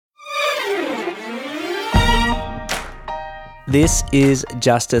This is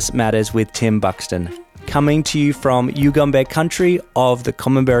Justice Matters with Tim Buxton, coming to you from Yugambeh country of the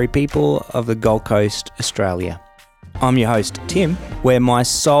Commonberry people of the Gold Coast, Australia. I'm your host, Tim, where my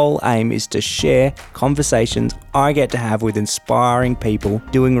sole aim is to share conversations I get to have with inspiring people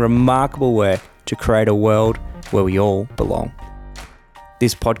doing remarkable work to create a world where we all belong.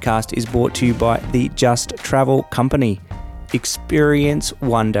 This podcast is brought to you by the Just Travel Company. Experience,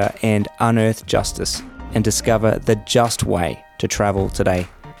 wonder, and unearth justice, and discover the just way to travel today.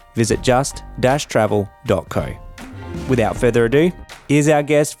 Visit just-travel.co. Without further ado, here's our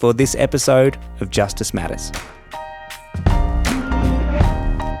guest for this episode of Justice Matters.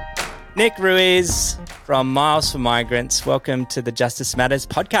 Nick Ruiz from Miles for Migrants. Welcome to the Justice Matters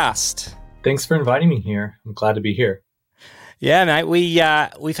podcast. Thanks for inviting me here. I'm glad to be here. Yeah, mate.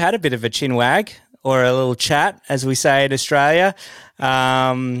 We've had a bit of a chin wag, or a little chat, as we say in Australia,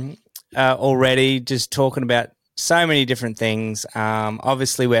 already, just talking about so many different things.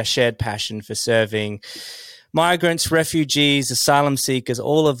 Obviously, our shared passion for serving migrants, refugees, asylum seekers,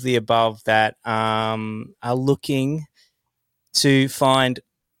 all of the above that are looking to find,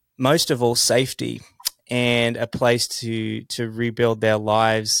 most of all, safety and a place to rebuild their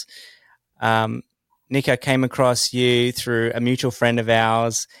lives. Nick, I came across you through a mutual friend of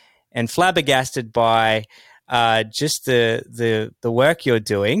ours and flabbergasted by just the work you're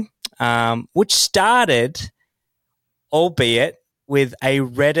doing, which started, albeit, with a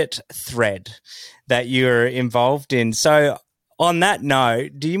Reddit thread that you're involved in. So on that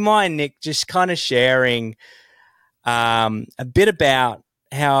note, do you mind, Nick, just kind of sharing a bit about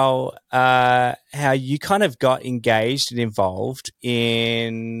how you kind of got engaged and involved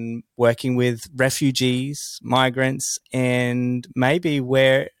in working with refugees, migrants, and maybe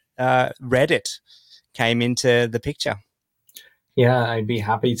where Reddit came into the picture? Yeah, I'd be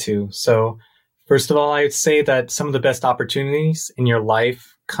happy to. So first of all, I would say that some of the best opportunities in your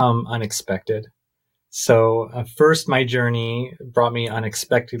life come unexpected. So first, my journey brought me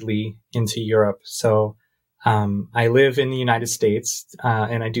unexpectedly into Europe. So I live in the United States,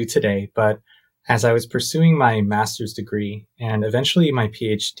 and I do today. But as I was pursuing my master's degree and eventually my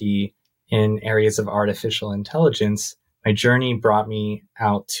PhD in areas of artificial intelligence, my journey brought me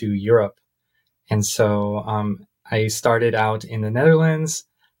out to Europe. And so I started out in the Netherlands,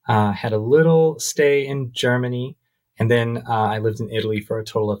 had a little stay in Germany, and then I lived in Italy for a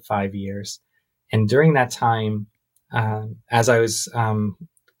total of 5 years. And during that time, as I was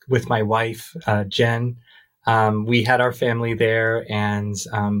with my wife, Jen, we had our family there, and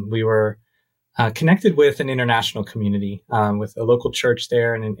we were connected with an international community, with a local church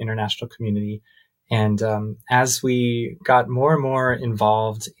there and an international community. And as we got more and more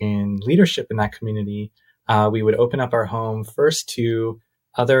involved in leadership in that community, we would open up our home first to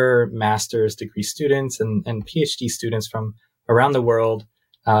other master's degree students and PhD students from around the world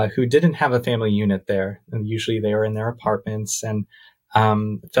who didn't have a family unit there. And usually they were in their apartments and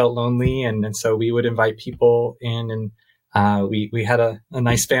felt lonely. And so we would invite people in, and we had a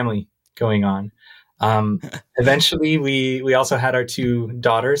nice family going on. Eventually, we also had our two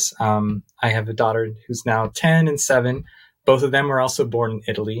daughters. I have a daughter who's now 10 and 7. Both of them were also born in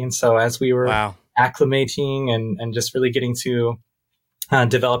Italy. And so as we were acclimating and just really getting to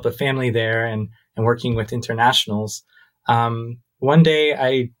develop a family there and working with internationals, one day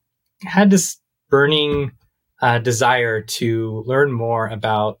I had this burning desire to learn more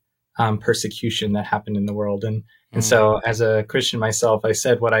about persecution that happened in the world. And so as a Christian myself, I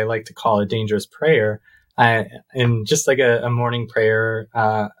said what I like to call a dangerous prayer. And just like a morning prayer,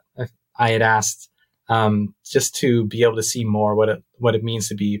 I had asked just to be able to see more what it means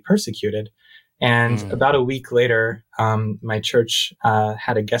to be persecuted. And about a week later, my church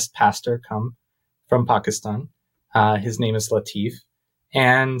had a guest pastor come from Pakistan. His name is Latif.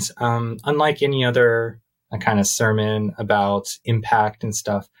 And unlike any other kind of sermon about impact and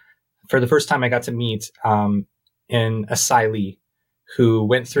stuff, for the first time I got to meet an asylee who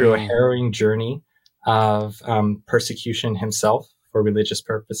went through a harrowing journey of persecution himself for religious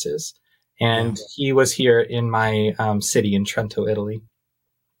purposes. And he was here in my city in Trento, Italy.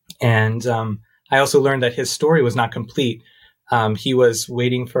 And I also learned that his story was not complete. He was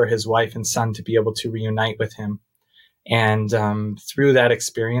waiting for his wife and son to be able to reunite with him. And through that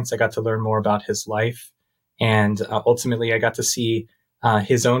experience, I got to learn more about his life. And ultimately, I got to see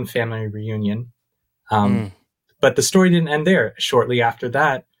his own family reunion. But the story didn't end there. Shortly after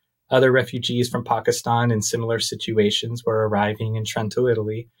that, other refugees from Pakistan in similar situations were arriving in Trento,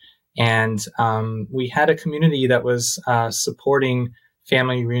 Italy. And we had a community that was supporting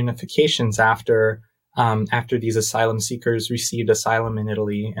family reunifications after these asylum seekers received asylum in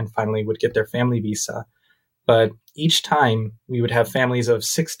Italy and finally would get their family visa. but each time we would have families of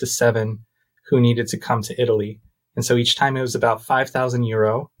 6 to 7 who needed to come to Italy. And so each time it was about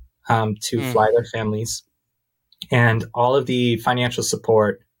 €5,000 to Mm. fly their families, and all of the financial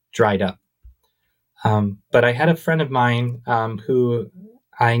support dried up. But I had a friend of mine who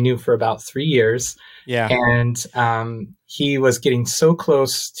I knew for about 3 years, Yeah. and he was getting so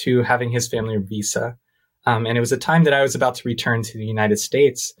close to having his family visa. And it was a time that I was about to return to the United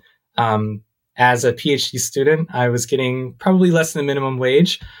States. As a PhD student, I was getting probably less than the minimum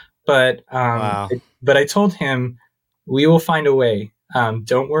wage, but Wow. I told him, we will find a way.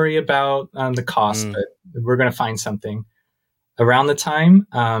 Don't worry about the cost, Mm. but we're going to find something. Around the time,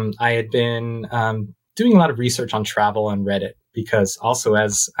 I had been doing a lot of research on travel on Reddit, because also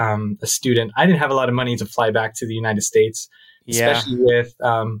as a student, I didn't have a lot of money to fly back to the United States, Yeah. especially with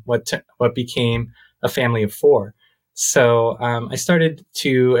what became a family of 4. So I started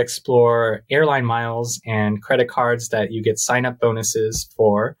to explore airline miles and credit cards that you get sign up bonuses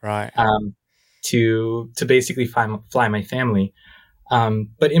for, Right. to basically fly my family.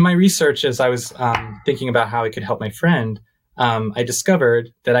 But in my research, as I was thinking about how I could help my friend, I discovered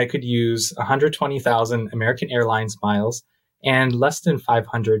that I could use 120,000 American Airlines miles and less than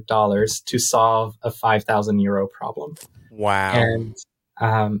 $500 to solve a €5,000 problem. Wow.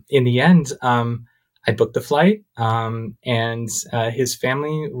 And in the end, I booked the flight, and his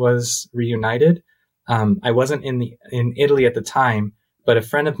family was reunited. I wasn't in Italy at the time, but a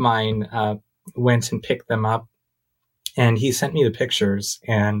friend of mine went and picked them up, and he sent me the pictures,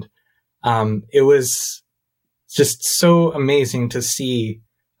 and it was just so amazing to see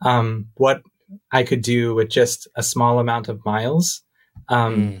what I could do with just a small amount of miles.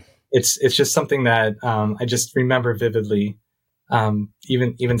 Um, Mm. it's just something that I just remember vividly,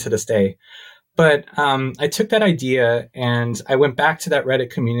 even to this day. But I took that idea and I went back to that Reddit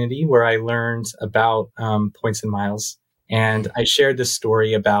community where I learned about points and miles, and I shared this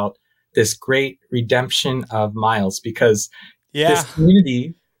story about this great redemption of miles, because this Yeah.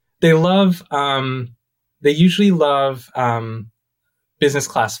 community, they love they usually love business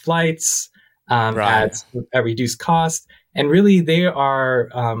class flights Right. at reduced cost, and really they are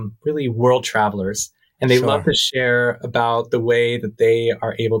really world travelers, and they love Sure. to share about the way that they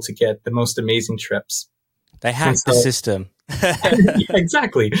are able to get the most amazing trips. They And hacked the so system. yeah,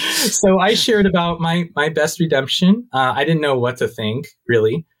 exactly. So I shared about my best redemption. I didn't know what to think,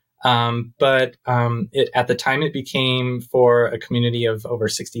 really. But at the time it became, for a community of over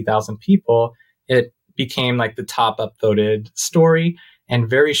 60,000 people, it became like the top upvoted story. And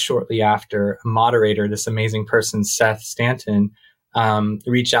very shortly after, a moderator, this amazing person, Seth Stanton,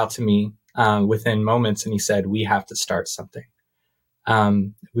 reached out to me within moments, and he said, we have to start something.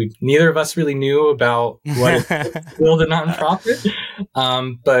 We neither of us really knew about what it was to build a nonprofit,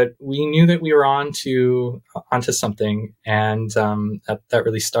 but we knew that we were onto something, and that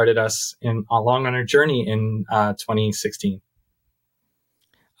really started us along on our journey in 2016.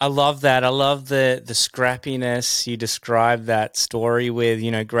 I love that. I love the scrappiness you describe that story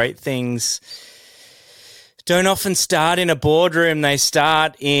with. Great things don't often start in a boardroom. They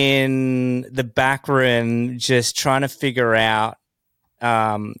start in the back room, just trying to figure out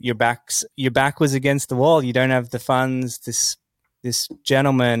your back was against the wall. You don't have the funds. This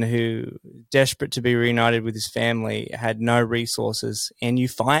gentleman who, desperate to be reunited with his family, had no resources, and you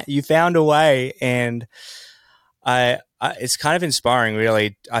found a way. And it's kind of inspiring,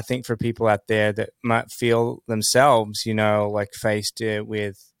 really. I think for people out there that might feel themselves, like faced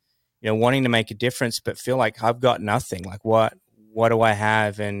with, wanting to make a difference, but feel like I've got nothing. Like what do I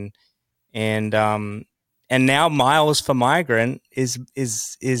have? And now Miles for Migrant is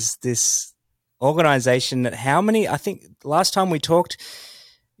this organization that, how many? I think last time we talked,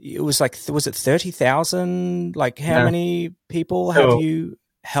 it was like, was it 30,000? Like, how Yeah. many people have So you so we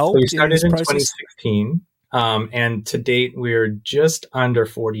helped in started this in process? 2016, and to date we're just under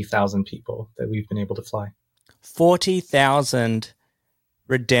 40,000 people that we've been able to fly. 40,000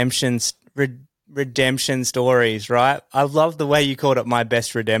 redemptions. Redemption stories, right? I love the way you called it my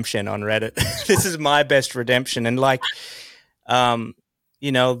best redemption on Reddit. This is my best redemption. And like, um,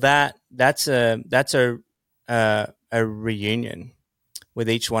 that's a reunion with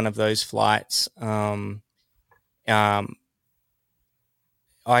each one of those flights. Um, I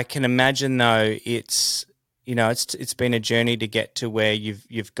can imagine though, it's been a journey to get to where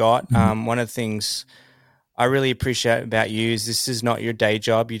you've got. One of the things I really appreciate about you is this is not your day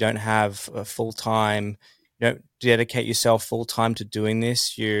job. You don't have a full time. You don't dedicate yourself full time to doing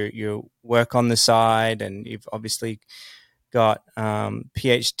this. You work on the side, and you've obviously got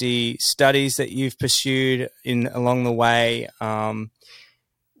PhD studies that you've pursued in along the way.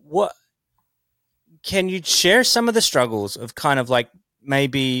 What can you share some of the struggles of kind of like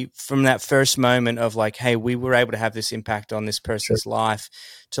maybe from that first moment of like, hey, we were able to have this impact on this Sure. person's life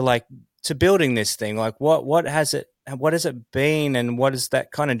to like to building this thing? Like what has it been, and what has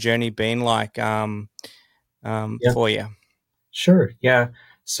that kind of journey been like Yeah. for you? Sure. Yeah.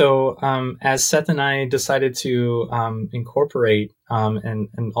 So, as Seth and I decided to incorporate,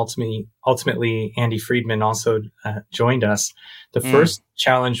 and ultimately, Andy Friedman also joined us. The Mm, first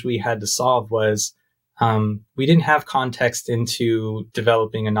challenge we had to solve was we didn't have context into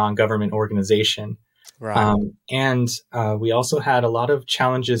developing a non-government organization, right. and we also had a lot of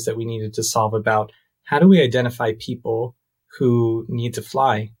challenges that we needed to solve about how do we identify people who need to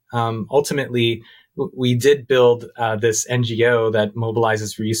fly. Ultimately, we did build this NGO that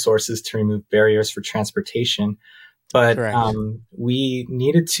mobilizes resources to remove barriers for transportation, but Correct. we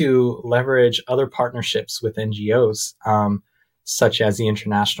needed to leverage other partnerships with NGOs, such as the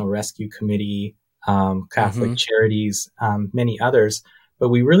International Rescue Committee, Catholic Mm-hmm. Charities, many others. But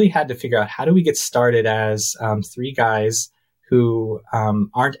we really had to figure out how do we get started as three guys who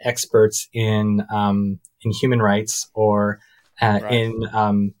aren't experts in human rights or Right.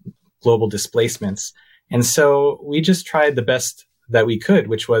 in global displacements. And so we just tried the best that we could,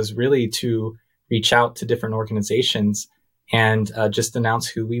 which was really to reach out to different organizations and just announce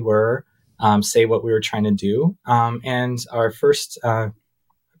who we were, say what we were trying to do. And our first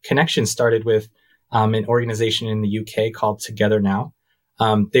connection started with an organization in the UK called Together Now.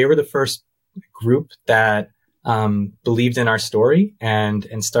 They were the first group that believed in our story and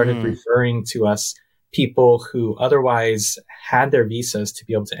started Mm, referring to us people who otherwise had their visas to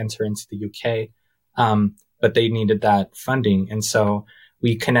be able to enter into the UK, but they needed that funding. And so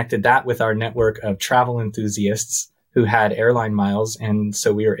we connected that with our network of travel enthusiasts who had airline miles. And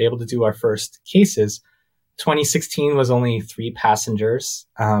so we were able to do our first cases. 2016 was only 3 passengers.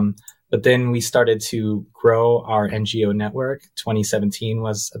 But then we started to grow our NGO network. 2017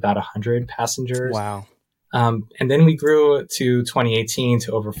 was about 100 passengers. wow. And then we grew to 2018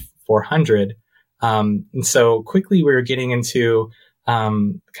 to over 400. And so quickly we were getting into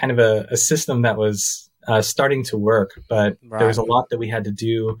kind of a system that was starting to work, but there was Right. a lot that we had to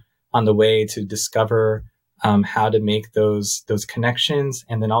do on the way to discover how to make those connections,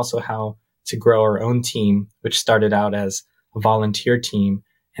 and then also how to grow our own team, which started out as a volunteer team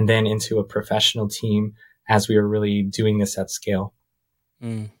and then into a professional team as we were really doing this at scale.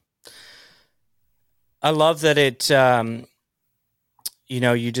 Mm. I love that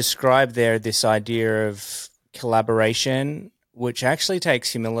you described there this idea of collaboration, which actually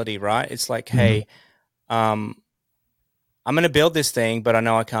takes humility, right? It's like, Mhm. hey, um, I'm going to build this thing, but I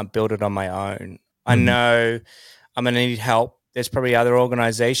know I can't build it on my own. I Mhm. know I'm going to need help. There's probably other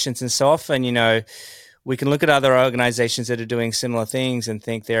organizations. And so often, we can look at other organizations that are doing similar things and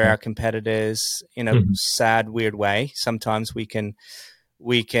think they're Yeah. our competitors in a Mhm. sad, weird way. Sometimes we can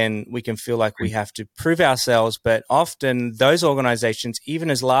feel like we Right. have to prove ourselves, but often those organizations, even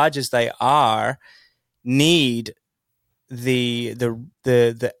as large as they are, need the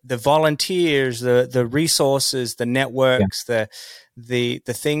volunteers, the resources, the Yeah. networks, the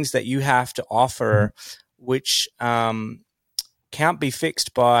things that you have to Mhm. offer, which can't be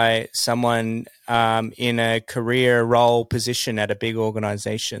fixed by someone in a career role position at a big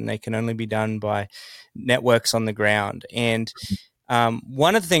organization. They can only be done by networks on the ground. And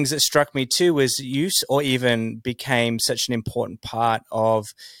one of the things that struck me too was use, or even became such an important part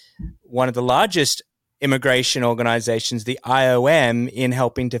of one of the largest immigration organizations, the IOM, in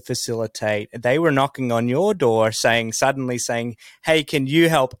helping to facilitate. They were knocking on your door suddenly saying, hey, can you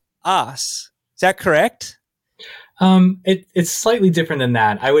help us? Is that correct? It's slightly different than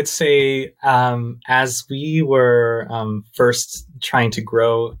that. I would say, as we were first trying to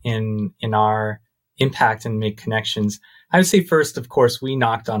grow in our impact and make connections, I would say first, of course, we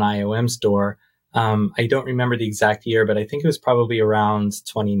knocked on IOM's door. I don't remember the exact year, but I think it was probably around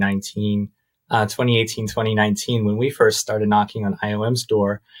 2019, 2018, 2019, when we first started knocking on IOM's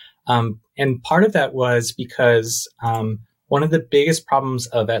door. And part of that was because one of the biggest problems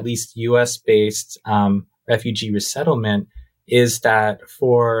of at least US based refugee resettlement is that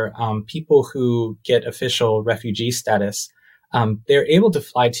for people who get official refugee status, they're able to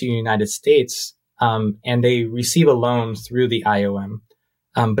fly to the United States and they receive a loan through the IOM.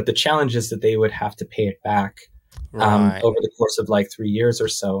 But the challenge is that they would have to pay it back Right. over the course of like 3 years or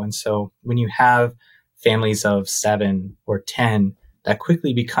so. And so when you have families of 7 or 10, that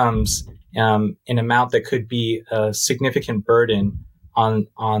quickly becomes an amount that could be a significant burden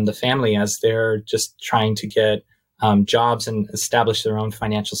on the family as they're just trying to get jobs and establish their own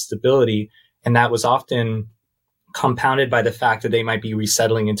financial stability. And that was often compounded by the fact that they might be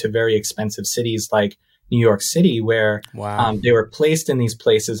resettling into very expensive cities like New York City, where Wow. they were placed in these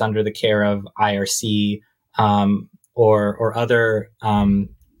places under the care of IRC or other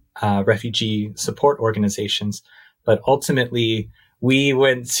refugee support organizations. But ultimately, we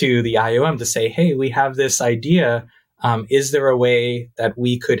went to the IOM to say, hey, we have this idea. Is there a way that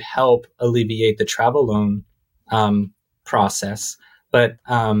we could help alleviate the travel loan process? But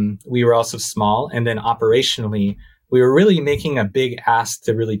we were also small. And then operationally, we were really making a big ask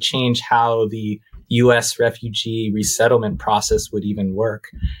to really change how the U.S. refugee resettlement process would even work.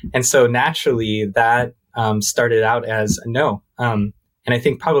 And so naturally, that started out as a no. And I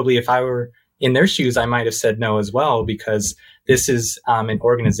think probably if I were in their shoes, I might have said no as well, because this is an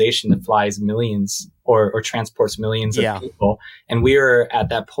organization that flies millions or transports millions of people. And we were at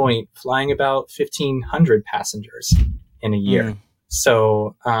that point flying about 1,500 passengers in a year.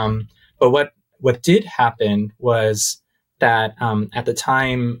 So, but what did happen was that at the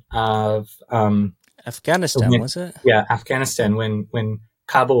time of Afghanistan, was it? Yeah, Afghanistan, when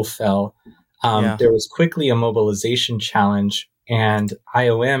Kabul fell, there was quickly a mobilization challenge, and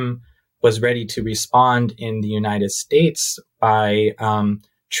IOM was ready to respond in the United States by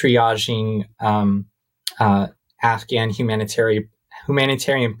triaging Afghan humanitarian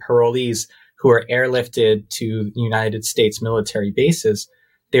parolees who were airlifted to United States military bases.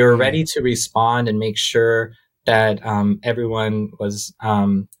 They were ready to respond and make sure that everyone was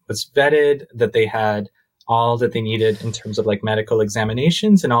vetted, that they had all that they needed in terms of like medical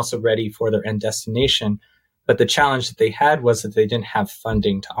examinations, and also ready for their end destination. But the challenge that they had was that they didn't have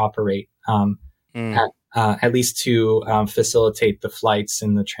funding to operate, at least to facilitate the flights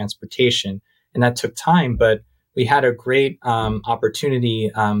and the transportation. And that took time, but we had a great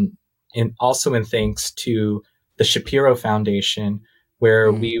opportunity, and also in thanks to the Shapiro Foundation,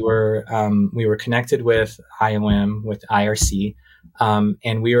 where we were connected with IOM, with IRC,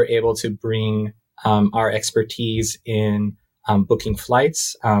 and we were able to bring our expertise in booking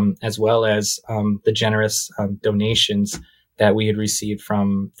flights, as well as the generous donations that we had received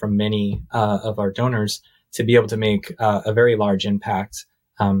from many of our donors, to be able to make a very large impact,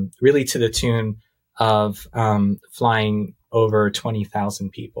 really to the tune of flying over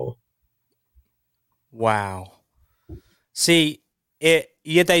 20,000 people. Wow. See,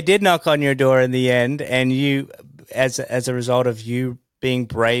 they did knock on your door in the end, and you, as a result of you being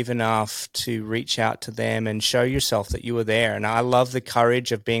brave enough to reach out to them and show yourself that you were there. And I love the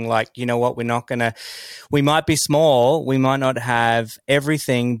courage of being like, you know what, we might be small, we might not have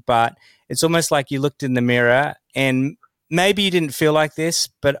everything, but it's almost like you looked in the mirror, and maybe you didn't feel like this,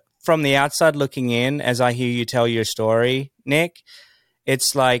 but from the outside looking in, as I hear you tell your story, Nick,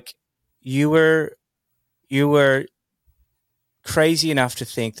 it's like you were crazy enough to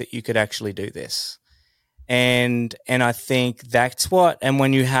think that you could actually do this. And I think that's what, and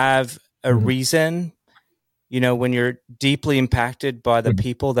when you have a reason, when you're deeply impacted by the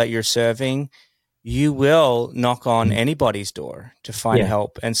people that you're serving, you will knock on anybody's door to find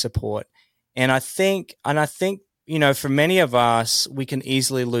help and support. And I think, for many of us, we can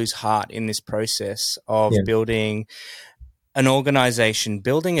easily lose heart in this process of building an organization,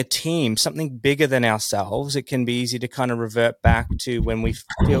 building a team, something bigger than ourselves. It can be easy to kind of revert back to when we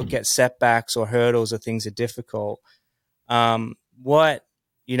get setbacks or hurdles or things are difficult. What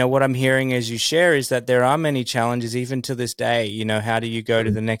I'm hearing as you share is that there are many challenges even to this day. How do you go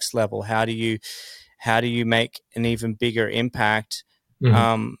to the next level? How do you make an even bigger impact?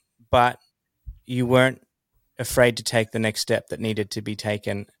 But you weren't afraid to take the next step that needed to be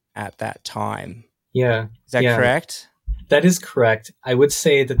taken at that time. Yeah. Is that correct? That is correct. I would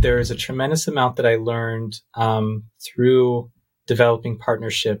say that there is a tremendous amount that I learned through developing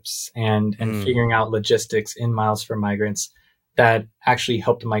partnerships and figuring out logistics in Miles for Migrants that actually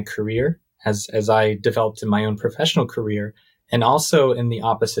helped my career as I developed in my own professional career, and also in the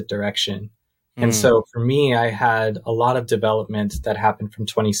opposite direction. And so for me, I had a lot of development that happened from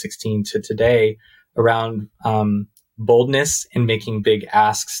 2016 to today around boldness in making big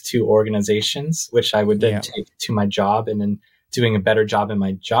asks to organizations, which I would then take to my job and then doing a better job in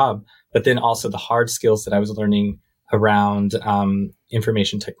my job. But then also the hard skills that I was learning around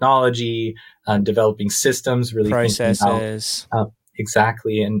information technology, developing systems, really processes.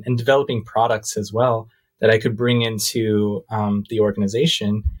 Exactly. And developing products as well that I could bring into the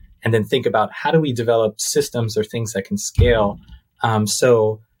organization, and then think about how do we develop systems or things that can scale.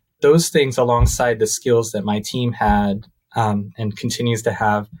 So those things, alongside the skills that my team had and continues to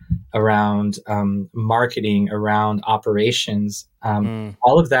have around marketing, around operations,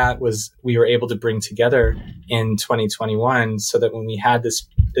 all of that we were able to bring together in 2021, so that when we had this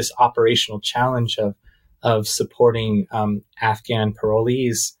operational challenge of of supporting Afghan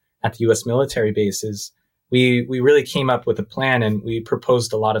parolees at the U.S. military bases, we really came up with a plan, and we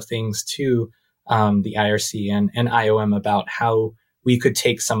proposed a lot of things to the IRC and IOM about how we could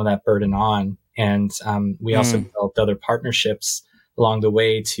take some of that burden on. And we also developed other partnerships along the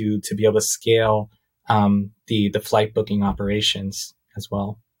way to be able to scale the flight booking operations as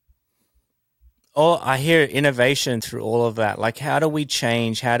well. Oh, I hear innovation through all of that. Like, how do we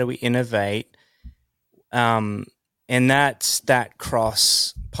change? How do we innovate? And that's that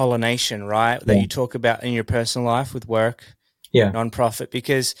cross pollination, right? That you talk about in your personal life with work, nonprofit,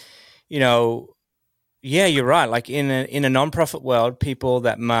 because, yeah, you're right. Like in a nonprofit world, people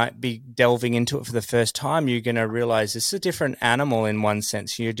that might be delving into it for the first time, you're going to realize this is a different animal in one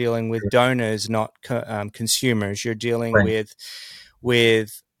sense. You're dealing with donors, not consumers. You're dealing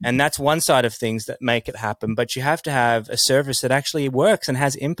with, and that's one side of things that make it happen. But you have to have a service that actually works and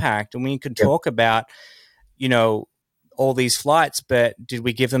has impact. And we can talk about, all these flights, but did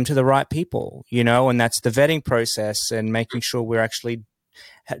we give them to the right people? And that's the vetting process and making sure we're actually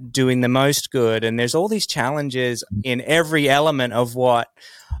doing the most good. And there's all these challenges in every element of what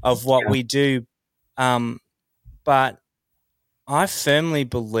we do. But I firmly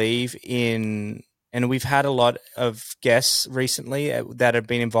believe in, and we've had a lot of guests recently that have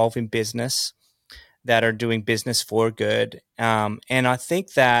been involved in business, that are doing business for good. And I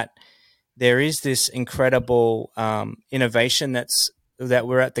think that there is this incredible innovation that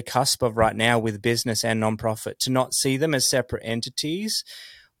we're at the cusp of right now with business and nonprofit, to not see them as separate entities,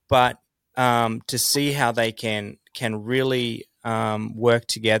 but to see how they can really work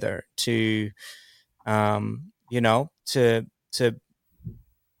together to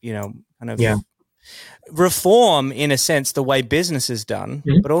reform, in a sense, the way business is done,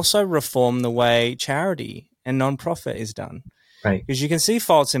 but also reform the way charity and nonprofit is done. Right. Because you can see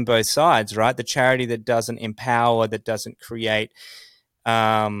faults in both sides, right? The charity that doesn't empower, that doesn't create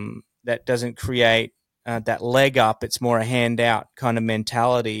that leg up. It's more a handout kind of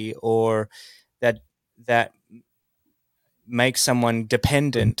mentality, or that makes someone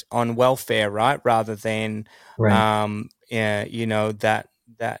dependent on welfare, right? Rather than, that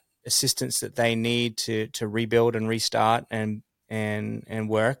assistance that they need to rebuild and restart and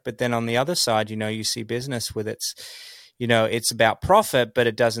work. But then on the other side, you see business with it's about profit, but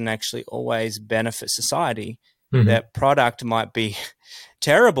it doesn't actually always benefit society. That product might be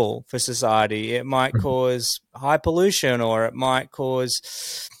terrible for society. It might cause high pollution, or it might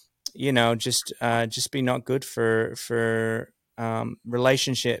cause, just be not good for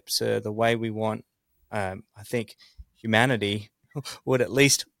relationships the way we want. I think humanity would at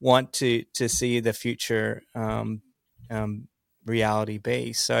least want to see the future reality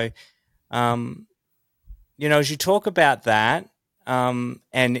be. So, as you talk about that,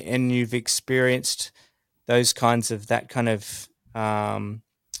 and you've experienced those kinds of that kind of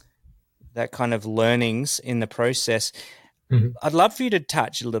learnings in the process, I'd love for you to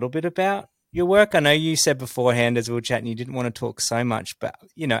touch a little bit about your work. I know you said beforehand, as we were chatting, you didn't want to talk so much, but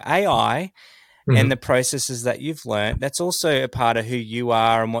AI and the processes that you've learned, that's also a part of who you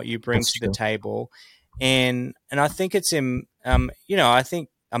are and what you bring to the table. And I think it's I'm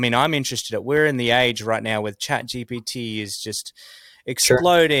interested we're in the age right now with ChatGPT is just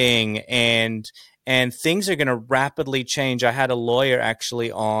exploding, and things are going to rapidly change. I had a lawyer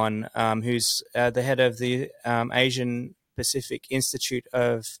actually on who's the head of the Asian Pacific Institute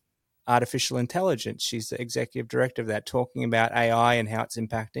of Artificial Intelligence. She's the executive director of that, talking about AI and how it's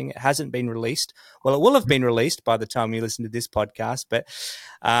impacting. It hasn't been released. Well, it will have been released by the time you listen to this podcast, but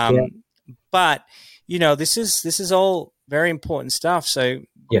this is all very important stuff. So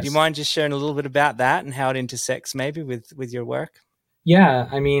do you mind just sharing a little bit about that and how it intersects maybe with your work? Yeah,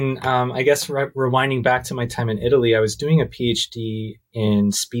 I guess rewinding back to my time in Italy, I was doing a PhD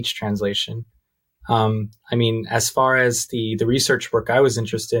in speech translation. As far as the research work I was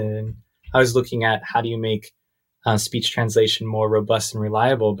interested in, I was looking at how do you make speech translation more robust and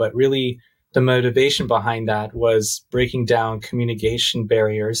reliable. But really, the motivation behind that was breaking down communication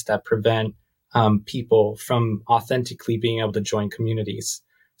barriers that prevent people from authentically being able to join communities.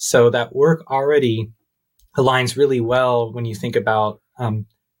 So that work already aligns really well when you think about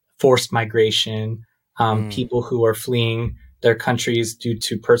forced migration, people who are fleeing their countries due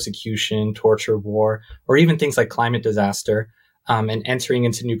to persecution, torture, war, or even things like climate disaster, and entering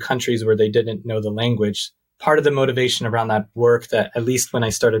into new countries where they didn't know the language. Part of the motivation around that work, that at least when I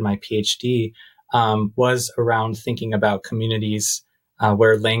started my PhD, was around thinking about communities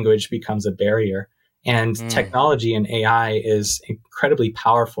where language becomes a barrier. And technology and AI is incredibly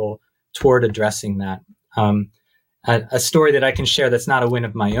powerful toward addressing that. A story that I can share that's not a win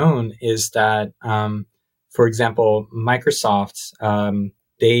of my own is that for example, Microsoft,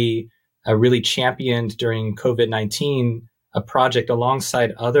 they really championed during COVID-19 a project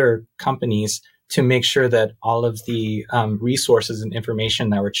alongside other companies to make sure that all of the resources and information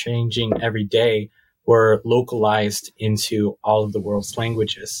that were changing every day were localized into all of the world's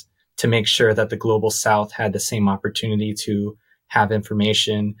languages to make sure that the global South had the same opportunity to have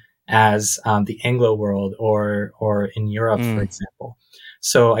information as the Anglo world or in Europe, for example.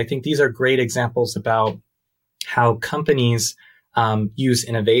 So I think these are great examples about how companies use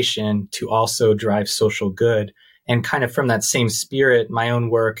innovation to also drive social good. And kind of from that same spirit, my own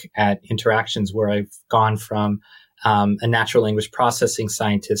work at Interactions, where I've gone from a natural language processing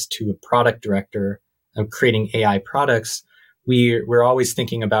scientist to a product director of creating AI products, we're always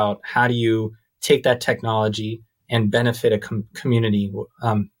thinking about how do you take that technology and benefit a community,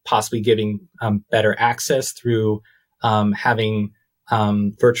 possibly giving better access through having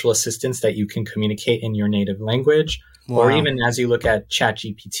virtual assistants that you can communicate in your native language. Wow. Or even as you look at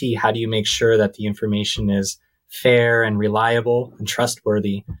ChatGPT, how do you make sure that the information is fair and reliable and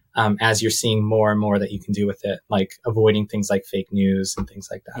trustworthy as you're seeing more and more that you can do with it, like avoiding things like fake news and things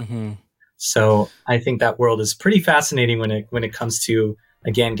like that. Mm-hmm. So I think that world is pretty fascinating when it comes to,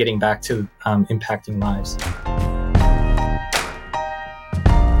 again, getting back to impacting lives.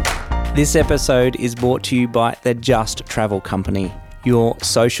 This episode is brought to you by the Just Travel Company, your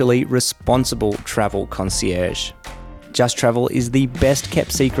socially responsible travel concierge. Just Travel is the best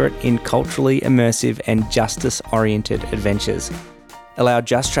kept secret in culturally immersive and justice-oriented adventures. Allow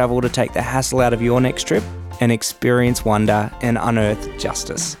Just Travel to take the hassle out of your next trip and experience wonder and unearth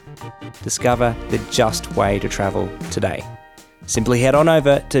justice. Discover the just way to travel today. Simply head on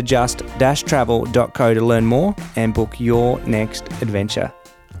over to just-travel.co to learn more and book your next adventure,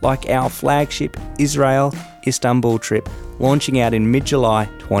 like our flagship Israel Istanbul trip launching out in mid-July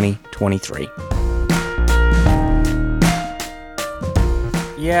 2023.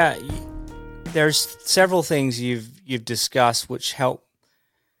 Yeah, there's several things you've discussed which help,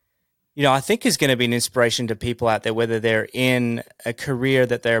 I think is going to be an inspiration to people out there, whether they're in a career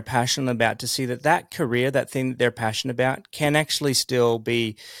that they're passionate about, to see that career, that thing that they're passionate about, can actually still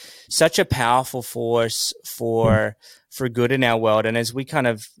be such a powerful force for good in our world. And as we kind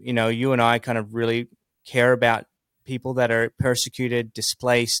of, you and I kind of really care about people that are persecuted,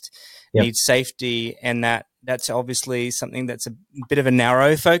 displaced, need safety, and that's obviously something that's a bit of a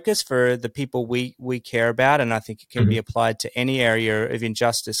narrow focus for the people we care about. And I think it can be applied to any area of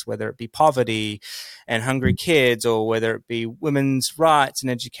injustice, whether it be poverty and hungry kids, or whether it be women's rights and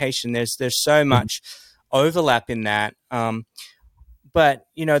education. There's so much overlap in that. But,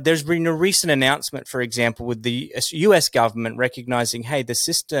 there's been a recent announcement, for example, with the US government recognizing, hey, the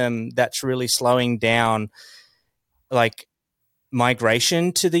system that's really slowing down, like,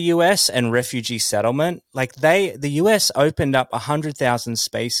 migration to the US and refugee settlement, like the US opened up 100,000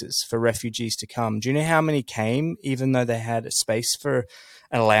 spaces for refugees to come. Do you know how many came, even though they had a space for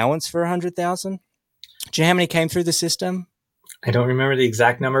an allowance for 100,000? Do you know how many came through the system? I don't remember the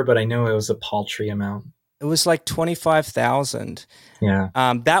exact number, but I know it was a paltry amount. It was like 25,000. Yeah.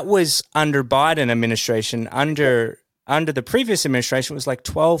 That was under Biden administration. Under the previous administration, it was like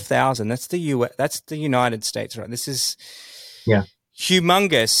 12,000. That's the US. That's the United States, right? This is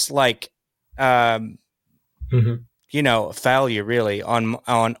humongous, like, failure really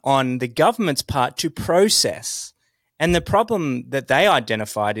on the government's part to process. And the problem that they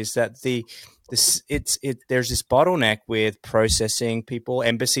identified is that there's this bottleneck with processing people.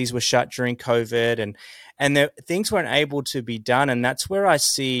 Embassies were shut during COVID, and things weren't able to be done. And that's where I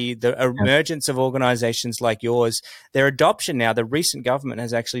see the emergence of organizations like yours. Their adoption now, the recent government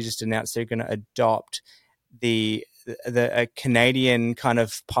has actually just announced they're going to adopt a Canadian kind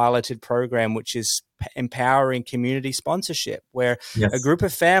of piloted program, which is empowering community sponsorship, where a group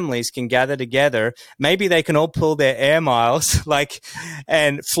of families can gather together. Maybe they can all pull their air miles,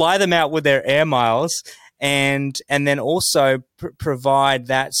 and fly them out with their air miles, and then also provide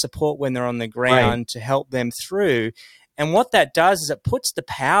that support when they're on the ground to help them through. And what that does is it puts the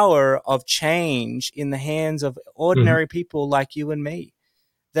power of change in the hands of ordinary people like you and me.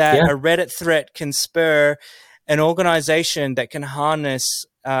 That a Reddit threat can spur an organization that can harness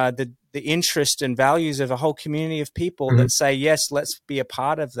the interest and values of a whole community of people that say, yes, let's be a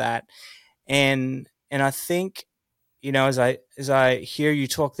part of that. And I think, as I hear you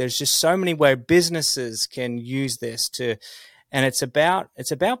talk, there's just so many ways businesses can use this and it's about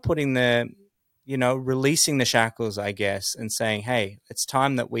putting releasing the shackles, I guess, and saying, hey, it's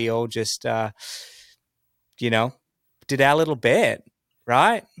time that we all just, did our little bit.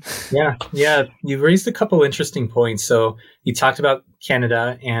 right? Yeah, yeah. You raised a couple interesting points. So you talked about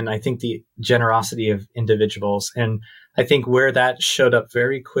Canada and I think the generosity of individuals. And I think where that showed up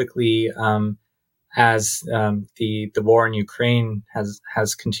very quickly as the war in Ukraine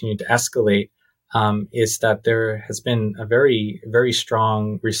has continued to escalate, is that there has been a very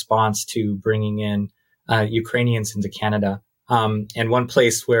strong response to bringing in Ukrainians into Canada. And one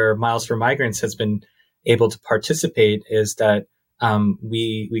place where Miles for Migrants has been able to participate is that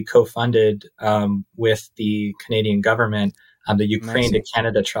we co-funded with the Canadian government the Ukraine to Amazing.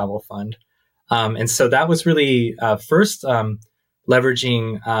 Canada Travel Fund, and so that was really first.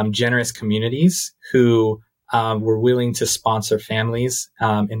 Leveraging generous communities who were willing to sponsor families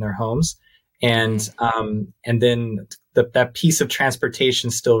in their homes, Mm, and then that piece of transportation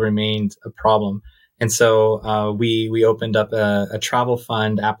still remained a problem. And so we opened up a travel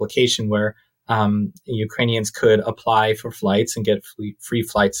fund application where Ukrainians could apply for flights and get free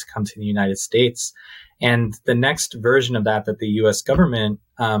flights to come to the United States. And the next version of that the U.S. government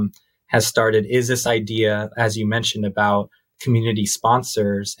has started is this idea, as you mentioned, about community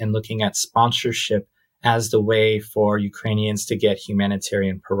sponsors and looking at sponsorship as the way for Ukrainians to get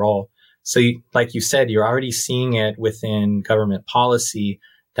humanitarian parole. So, like you said, you're already seeing it within government policy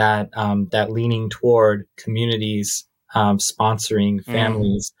that that leaning toward communities sponsoring mm.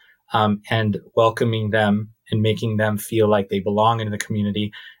 families and welcoming them and making them feel like they belong in the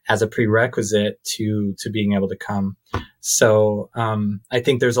community as a prerequisite to being able to come. So I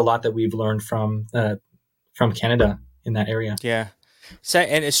think there's a lot that we've learned from Canada in that area. Yeah. So,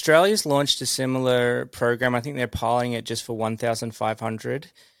 and Australia's launched a similar program. I think they're piloting it just for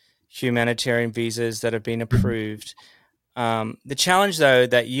 1,500 humanitarian visas that have been Mhm. approved. The challenge, though,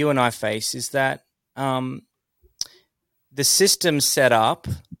 that you and I face is that um, the system set up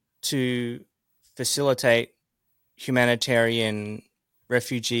to facilitate humanitarian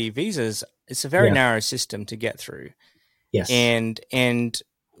refugee visas, it's a very Yeah. narrow system to get through. Yes. And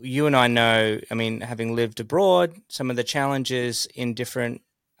you and I know, I mean, having lived abroad, some of the challenges in different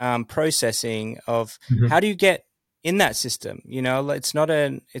processing of Hmm. how do you get in that system? You know, it's not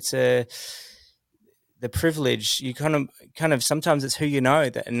it's a the privilege. You kind of sometimes it's who you know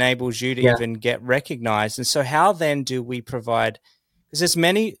that enables you to Yeah. even get recognized. And so, how then do we provide? Because there's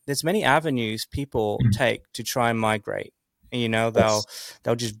many avenues people Mhm. take to try and migrate. And, you know, Yes.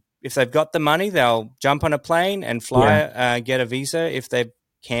 they'll just if they've got the money, they'll jump on a plane and Yeah. fly, get a visa if they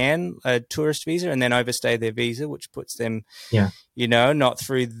can, a tourist visa, and then overstay their visa, which puts them, Yeah. you know, not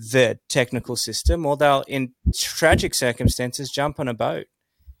through the technical system, or they'll, in tragic circumstances, jump on a boat,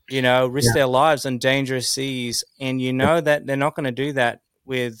 you know, risk Yeah. their lives on dangerous seas, and you Yeah. know that they're not going to do that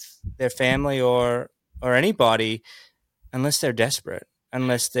with their family or anybody unless they're desperate,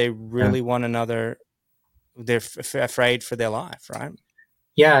 unless they Yeah. really want another, they're afraid for their life, right?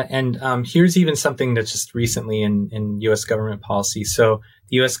 Yeah, and here's even something that's just recently in U.S. government policy. So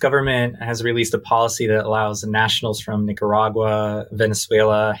the U.S. government has released a policy that allows nationals from Nicaragua,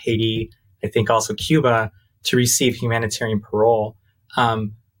 Venezuela, Haiti, I think also Cuba, to receive humanitarian parole.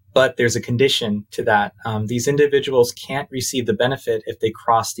 Um, but there's a condition to that. These individuals can't receive the benefit if they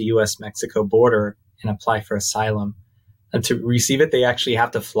cross the U.S.-Mexico border and apply for asylum. And to receive it, they actually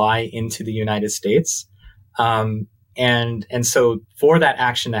have to fly into the United States. And so for that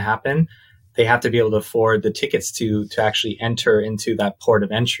action to happen, they have to be able to afford the tickets to actually enter into that port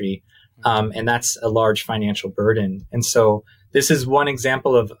of entry, and that's a large financial burden. And so this is one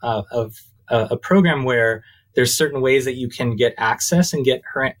example of a program where there's certain ways that you can get access and get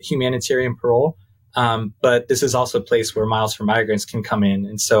humanitarian parole, but this is also a place where Miles for Migrants can come in,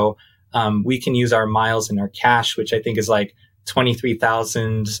 and so we can use our miles and our cash, which I think is like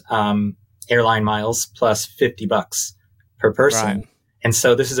 23,000 airline miles plus $50 per Right. person. And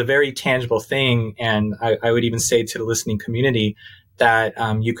so this is a very tangible thing. And I would even say to the listening community that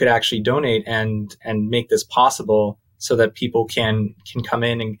you could actually donate and make this possible so that people can come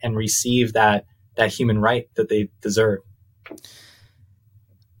in and receive that human right that they deserve.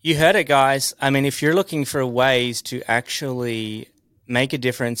 You heard it, guys. I mean, if you're looking for ways to actually make a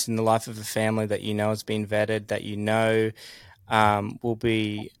difference in the life of a family that you know has been vetted, that you know will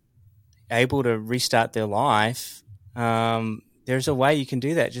be able to restart their life, there's a way you can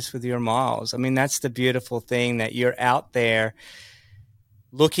do that just with your miles. I mean, that's the beautiful thing, that you're out there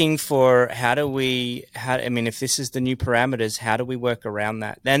looking for I mean, if this is the new parameters, how do we work around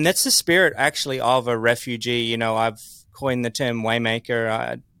that? And that's the spirit actually of a refugee. You know, I've coined the term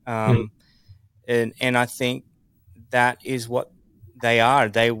waymaker. Mm. And I think that is what they are.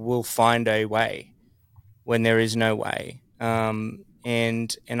 They will find a way when there is no way.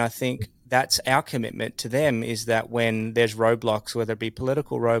 And I think that's our commitment to them, is that when there's roadblocks, whether it be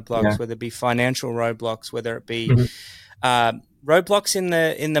political roadblocks, Yeah. whether it be financial roadblocks, whether it be Mhm. roadblocks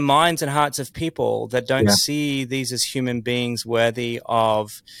in the minds and hearts of people that don't Yeah. see these as human beings worthy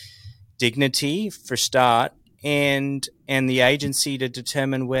of dignity for start, and the agency to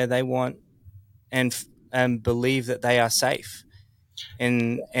determine where they want and believe that they are safe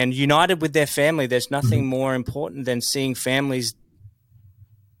and united with their family. There's Mhm. nothing more important than seeing families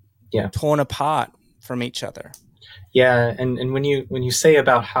Yeah. torn apart from each other. Yeah, and when you say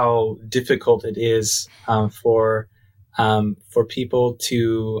about how difficult it is for people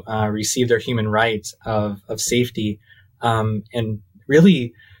to receive their human rights of safety, and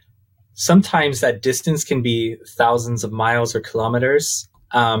really sometimes that distance can be thousands of miles or kilometers.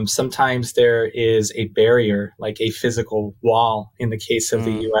 Sometimes there is a barrier, like a physical wall, in the case of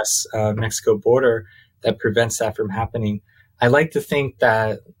the Mm. U.S. Mexico border, that prevents that from happening. I like to think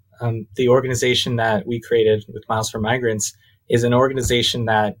that the organization that we created with Miles for Migrants is an organization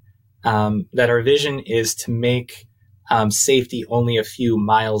that our vision is to make safety only a few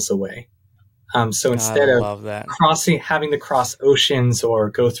miles away. So I instead of love that. having to cross oceans or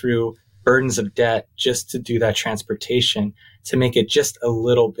go through burdens of debt just to do that transportation, to make it just a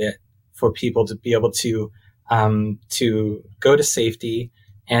little bit for people to be able to go to safety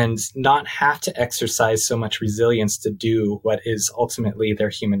and not have to exercise so much resilience to do what is ultimately their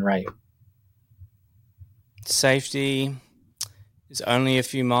human right. Safety is only a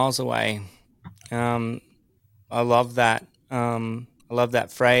few miles away. Um, I love that. I love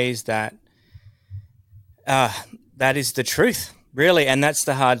that phrase. Uh, that is the truth, really, and that's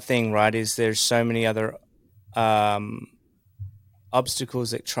the hard thing, right? Is there's so many other um,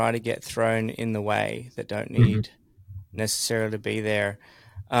 obstacles that try to get thrown in the way that don't Mm-hmm. need necessarily to be there.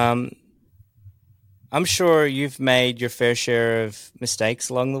 Um, I'm sure you've made your fair share of mistakes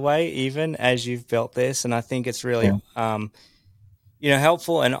along the way, even as you've built this, and I think it's really Yeah.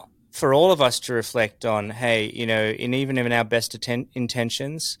 helpful and for all of us to reflect on, hey, in even in our best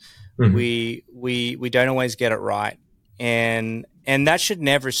intentions, Mm-hmm. we don't always get it right, and that should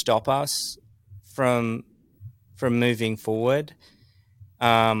never stop us from moving forward.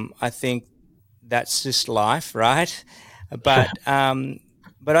 I think that's just life, right? But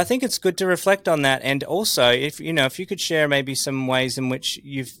but I think it's good to reflect on that, and also if you could share maybe some ways in which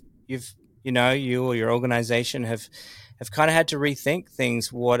you've you or your organization have kind of had to rethink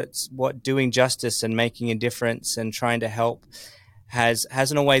things, what doing justice and making a difference and trying to help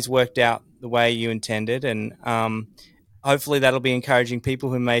hasn't always worked out the way you intended, and hopefully that'll be encouraging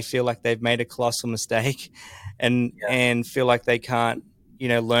people who may feel like they've made a colossal mistake Yeah. and feel like they can't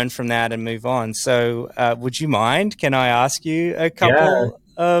learn from that and move on. So would you mind, can I ask you a Yeah. couple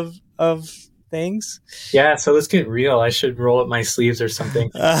of things? Yeah. So let's get real. I should roll up my sleeves or something.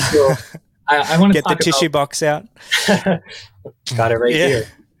 So I want to Get the talk tissue box out. about, got it right Yeah. here.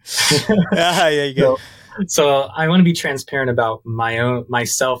 Yeah, you go. So, so I want to be transparent about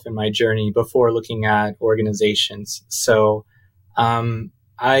myself and my journey before looking at organizations. So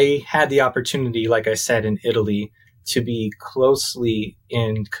I had the opportunity, like I said, in Italy, to be closely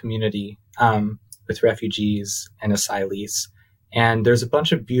in community with refugees and asylees. And there's a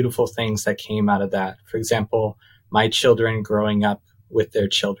bunch of beautiful things that came out of that. For example, my children growing up with their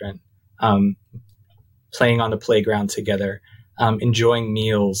children, um, playing on the playground together, enjoying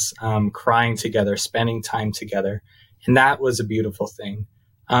meals, crying together, spending time together. And that was a beautiful thing.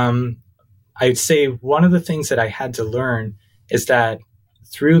 Um, I'd say one of the things that I had to learn is that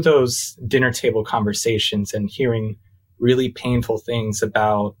through those dinner table conversations and hearing really painful things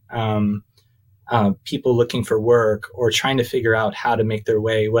about people looking for work or trying to figure out how to make their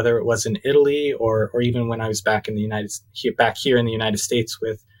way, whether it was in Italy or even when I was back in back here in the United States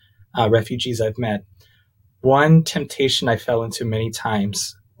with refugees I've met, one temptation I fell into many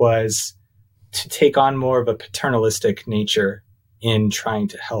times was to take on more of a paternalistic nature in trying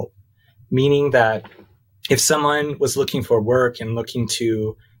to help, meaning that if someone was looking for work and looking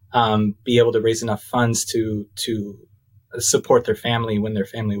to be able to raise enough funds to support their family when their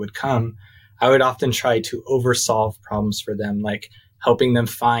family would come, I would often try to oversolve problems for them, like helping them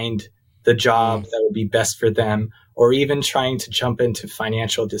find the job Mm, that would be best for them, or even trying to jump into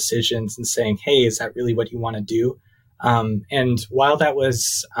financial decisions and saying, "Hey, is that really what you want to do?" And while that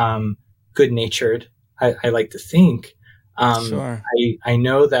was good natured, I like to think. sure. I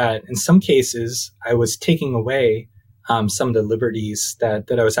know that in some cases I was taking away some of the liberties that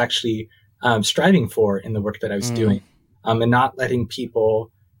I was actually striving for in the work that I was doing, Mm, and not letting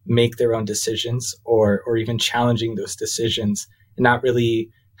people make their own decisions or even challenging those decisions, and not really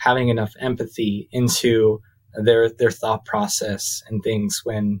having enough empathy into their thought process and things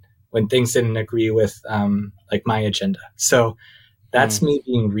when things didn't agree with like my agenda. So that's me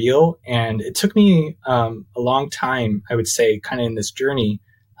being real. And it took me a long time, I would say, kind of in this journey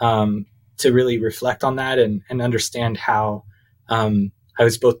to really reflect on that and understand how I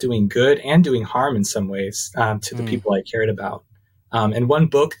was both doing good and doing harm in some ways to the people I cared about. And one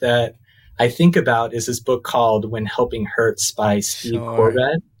book that I think about is this book called When Helping Hurts by Steve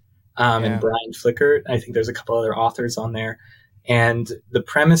Corbett and Brian Flickert. I think there's a couple other authors on there. And the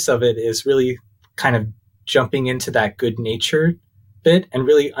premise of it is really kind of jumping into that good natured bit and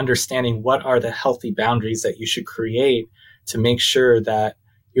really understanding what are the healthy boundaries that you should create to make sure that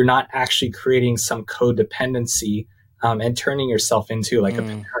you're not actually creating some codependency and turning yourself into like a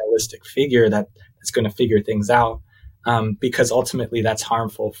paternalistic figure that's going to figure things out, because ultimately that's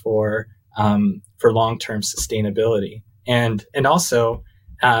harmful for long-term sustainability. And also,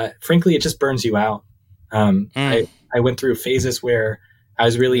 frankly, it just burns you out. I went through phases where I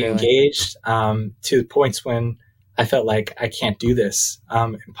was really engaged to points when I felt like I can't do this,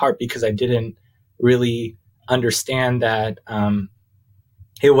 in part because I didn't really understand that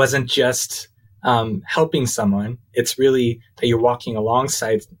it wasn't just helping someone. It's really that you're walking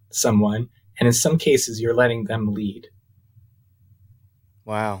alongside someone, and in some cases, you're letting them lead.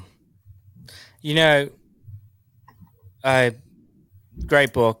 Wow.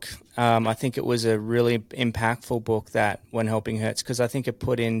 Great book. I think it was a really impactful book, that When Helping Hurts, because I think it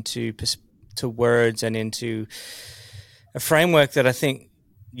put into to words and into a framework that I think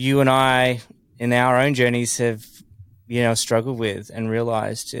you and I in our own journeys have, struggled with and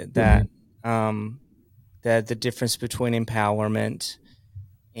realized that the difference between empowerment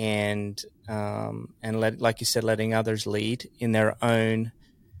and like you said, letting others lead in their own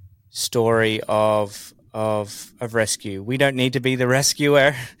story of rescue. We don't need to be the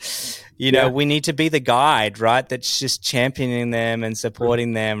rescuer. We need to be the guide, right? That's just championing them and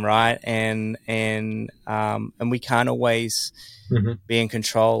supporting them, right? And we can't always be in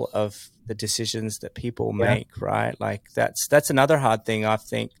control of the decisions that people make, right? Like that's another hard thing, I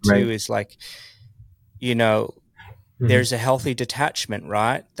think, too, is like, there's a healthy detachment,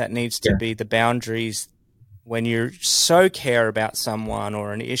 right? That needs to be the boundaries when you so care about someone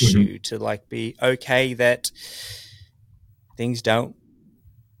or an issue to like be okay that things don't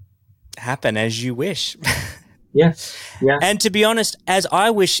happen as you wish. And to be honest, as I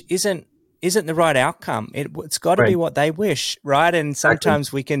wish isn't the right outcome. It's got to be what they wish, right? And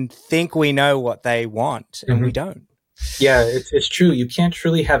sometimes we can think we know what they want and we don't. Yeah, it's true. You can't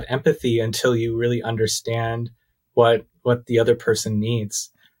truly have empathy until you really understand what the other person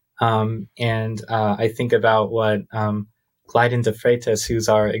needs. And I think about what Glyden de Freitas, who's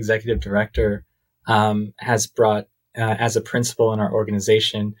our executive director, has brought as a principle in our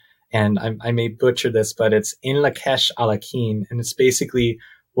organization. And I may butcher this, but it's in Lakesh Alakin. And it's basically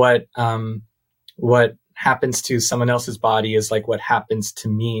what happens to someone else's body is like what happens to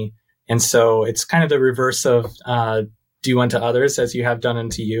me. And so it's kind of the reverse of do unto others as you have done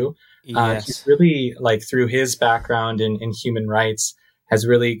unto you. He's really, like, through his background in human rights, has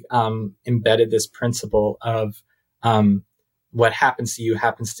really embedded this principle of what happens to you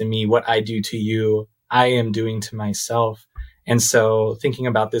happens to me. What I do to you, I am doing to myself. And so thinking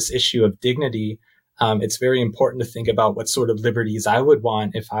about this issue of dignity, it's very important to think about what sort of liberties I would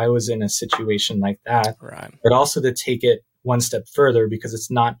want if I was in a situation like that, right? But also to take it one step further, because it's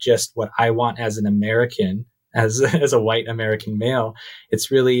not just what I want as an American, as a white American male.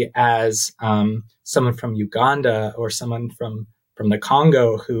 It's really as someone from Uganda or someone from the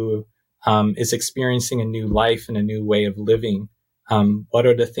Congo who is experiencing a new life and a new way of living. What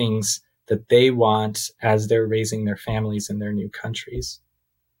are the things that they want as they're raising their families in their new countries?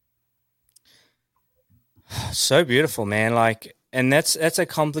 So beautiful, man. Like, and that's a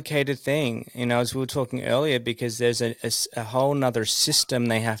complicated thing, as we were talking earlier, because there's a whole nother system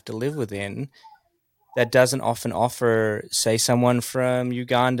they have to live within that doesn't often offer, say, someone from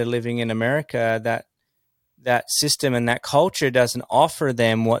Uganda living in America, that system and that culture doesn't offer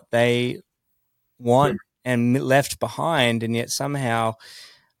them what they want and left behind. And yet somehow,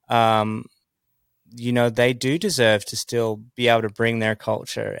 they do deserve to still be able to bring their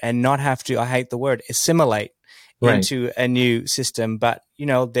culture and not have to, I hate the word, assimilate into a new system. But,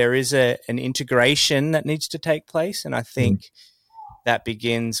 there is an integration that needs to take place. And I think that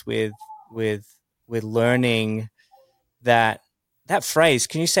begins with learning that phrase.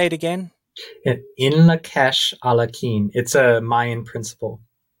 Can you say it again? In Lakesh Alakin. It's a Mayan principle.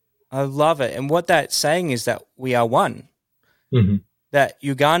 I love it. And what that's saying is that we are one. That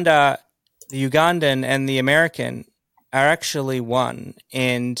Uganda, the Ugandan and the American are actually one.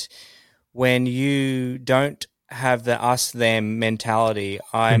 And when you don't have the us them mentality,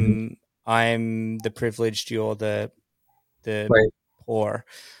 Hmm. I'm the privileged, you're the Right. poor.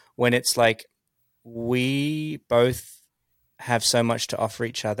 When it's like we both have so much to offer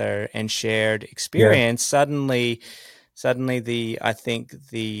each other and shared Yeah. experience, suddenly the I think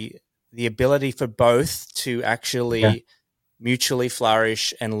the ability for both to Yeah. actually mutually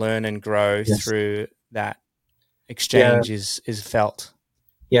flourish and learn and grow Yes. through that Yeah. exchange is felt.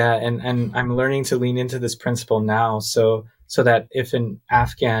 Yeah. And I'm learning to lean into this principle now. So that if an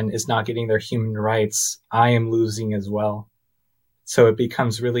Afghan is not getting their human rights, I am losing as well. So it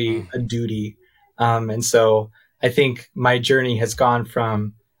becomes really Mm. a duty. And so I think my journey has gone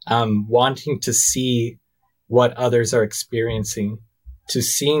from wanting to see what others are experiencing to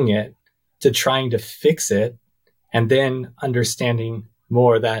seeing it to trying to fix it and then understanding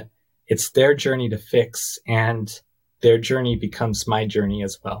more that it's their journey to fix and their journey becomes my journey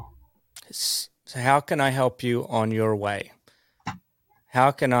as well. So how can I help you on your way?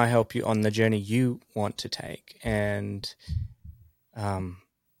 How can I help you on the journey you want to take? And um,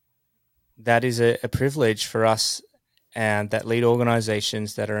 that is a privilege for us and that lead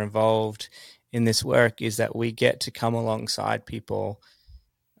organizations that are involved in this work is that we get to come alongside people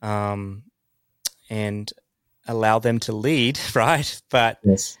um, and allow them to lead, right?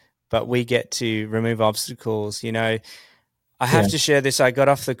 Yes. But we get to remove obstacles. You know, I have Yeah. to share this. I got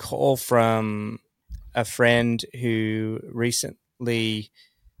off the call from a friend who recently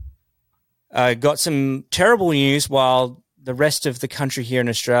got some terrible news while the rest of the country here in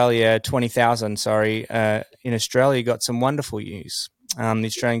Australia, 20,000, sorry, in Australia got some wonderful news. The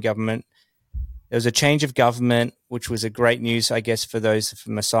Australian government, there was a change of government, which was a great news, I guess, for those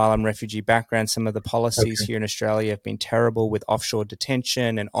from asylum refugee background. Some of the policies Okay. here in Australia have been terrible with offshore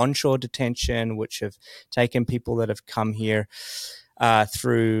detention and onshore detention, which have taken people that have come here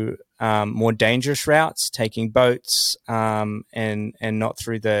through more dangerous routes, taking boats, and not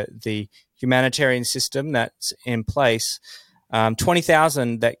through the humanitarian system that's in place.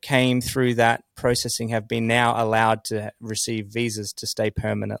 20,000 that came through that processing have been now allowed to receive visas to stay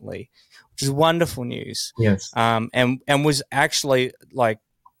permanently, which is wonderful news. Yes. And was actually like,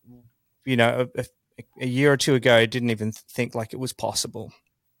 you know, a year or two ago, I didn't even think like it was possible.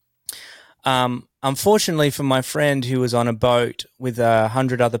 Unfortunately for my friend who was on a boat with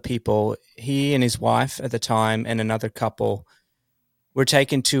 100 other people, he and his wife at the time and another couple were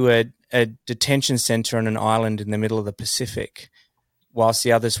taken to a detention center on an island in the middle of the Pacific, whilst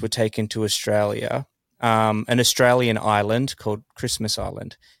the others were taken to Australia, an Australian island called Christmas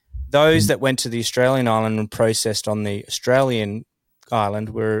Island. Those Mm. that went to the Australian island and processed on the Australian island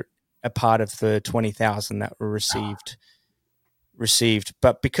were a part of the 20,000 that were received,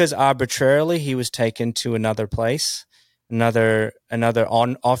 but because arbitrarily he was taken to another place, another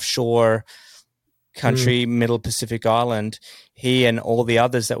on offshore Mm. country, middle Pacific island, he and all the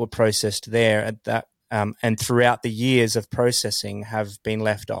others that were processed there at that and throughout the years of processing have been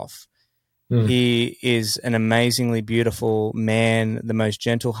left off. Mm. He is an amazingly beautiful man, the most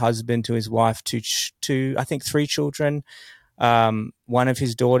gentle husband to his wife, to I think 3 children. One of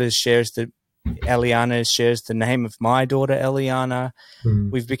his daughters Eliana shares the name of my daughter, Eliana.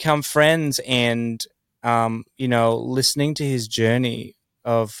 Mm. We've become friends, and you know, listening to his journey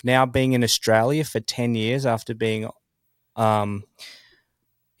of now being in Australia for 10 years after being um,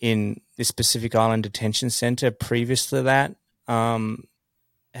 in this Pacific Island detention center previous to that,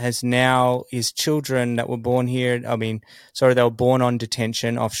 has now his children that were born here. I mean, sorry, they were born on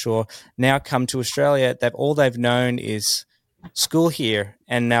detention offshore. Now come to Australia. They've known is school here,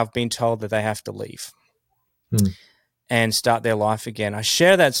 and now have been told that they have to leave Mm. and start their life again. I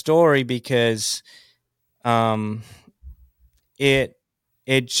share that story because um, it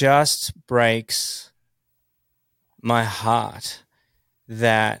it just breaks my heart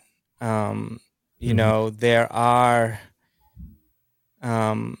that you Mhm. know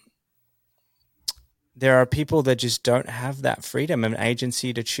um, there are people that just don't have that freedom and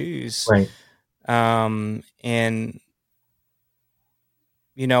agency to choose. Right. And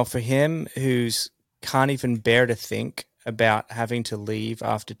you know, for him who's can't even bear to think about having to leave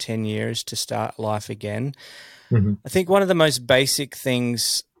after 10 years to start life again, Mhm. I think one of the most basic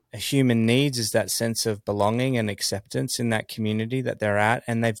things a human needs is that sense of belonging and acceptance in that community that they're at.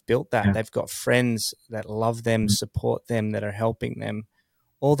 And they've built that. Yeah. They've got friends that love them, Mhm. support them, that are helping them.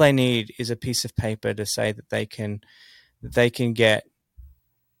 All they need is a piece of paper to say that they can get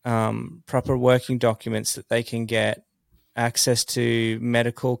proper working documents, that they can get access to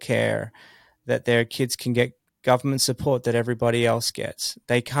medical care, that their kids can get government support that everybody else gets.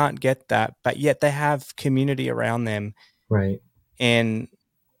 They can't get that, but yet they have community around them. Right. And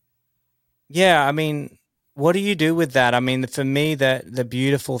yeah, I mean, what do you do with that? I mean, for me, the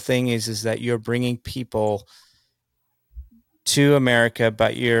beautiful thing is that you're bringing people to America,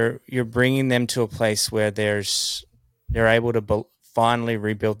 but you're bringing them to a place where they're able to finally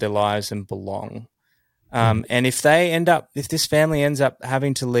rebuild their lives and belong. Mhm. And if this family ends up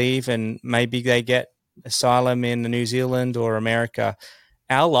having to leave, and maybe they get asylum in New Zealand or America,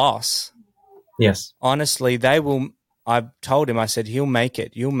 our loss. Yes. Honestly, they will. I told him, I said, he'll make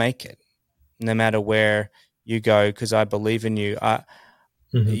it. You'll make it, no matter where you go, because I believe in you.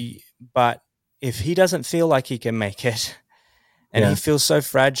 Hmm. But if he doesn't feel like he can make it, and he Yeah. feels so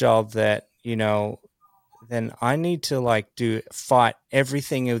fragile that then I need to fight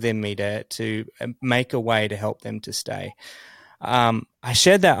everything within me to make a way to help them to stay. I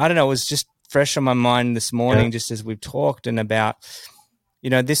shared that. I don't know. It was just fresh on my mind this Yeah. morning, just as we've talked and about.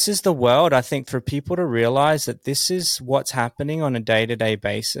 This is the world. I think for people to realize that this is what's happening on a day-to-day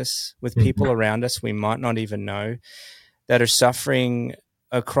basis with Mhm. people around us we might not even know that are suffering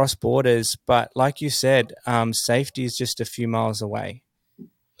across borders. But like you said, safety is just a few miles away.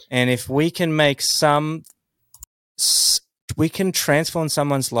 And if we can transform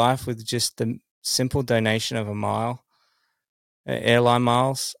someone's life with just the simple donation of a mile, airline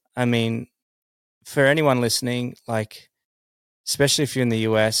miles. I mean, for anyone listening, especially if you're in the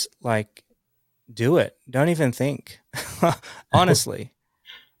US, do it. Don't even think, honestly,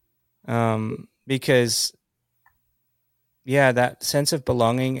 because yeah, that sense of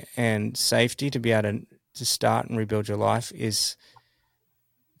belonging and safety to be able to start and rebuild your life it's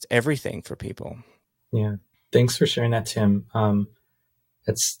everything for people. Yeah. Thanks for sharing that, Tim.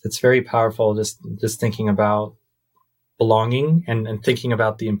 It's very powerful. Just thinking about belonging and thinking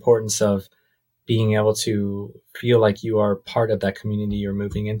about the importance of being able to feel like you are part of that community you're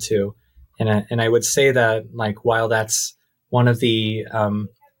moving into. And I would say that, like, while that's one of the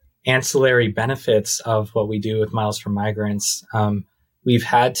ancillary benefits of what we do with Miles for Migrants, we've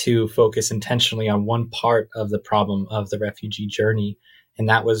had to focus intentionally on one part of the problem of the refugee journey. And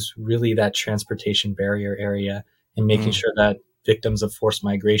that was really that transportation barrier area, and making Mm, sure that victims of forced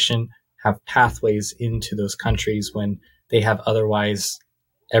migration have pathways into those countries when they have otherwise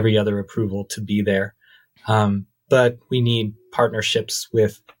every other approval to be there. But we need partnerships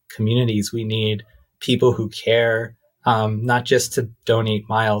with communities. We need people who care, not just to donate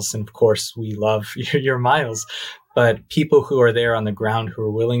miles. And of course, we love your miles, but people who are there on the ground who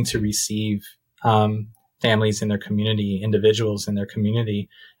are willing to receive families in their community, individuals in their community.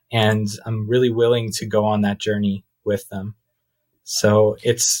 And I'm really willing to go on that journey with them. So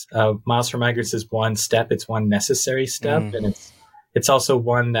it's Miles for Migrants is one step. It's one necessary step, mm. and it's also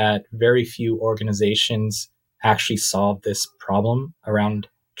one that very few organizations actually solve this problem around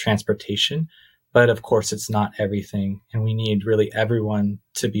transportation. But of course, it's not everything, and we need really everyone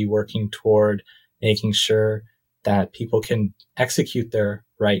to be working toward making sure that people can execute their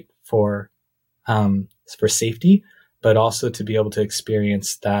right for safety, but also to be able to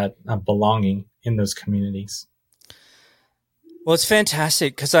experience that belonging in those communities. Well, it's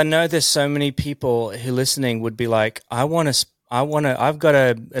fantastic because I know there's so many people who listening would be like, I've got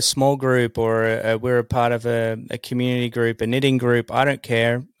a small group, or we're a part of a community group, a knitting group. I don't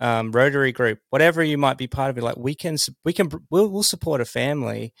care, Rotary group, whatever you might be part of it. Like we'll support a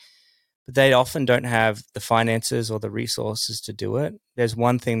family, but they often don't have the finances or the resources to do it. There's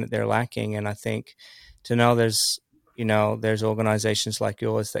one thing that they're lacking. And I think to know there's organizations like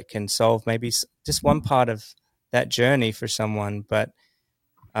yours that can solve maybe just one part of that journey for someone, but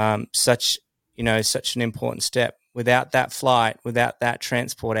such an important step. Without that flight, without that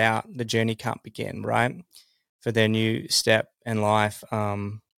transport out, the journey can't begin, right? For their new step in life.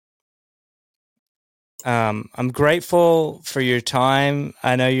 I'm grateful for your time.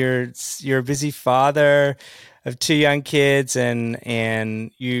 I know you're a busy father of two young kids,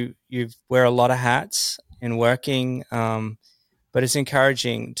 and you wear a lot of hats in working. But it's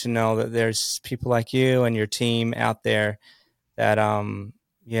encouraging to know that there's people like you and your team out there that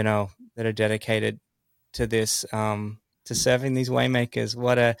that are dedicated to this, to serving these waymakers.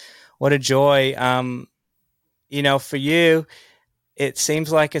 What a joy. For you, it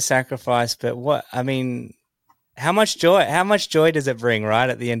seems like a sacrifice, but how much joy does it bring, right,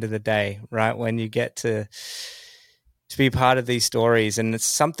 at the end of the day, right, when you get to be part of these stories? And it's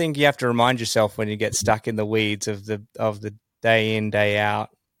something you have to remind yourself when you get stuck in the weeds of the day in, day out,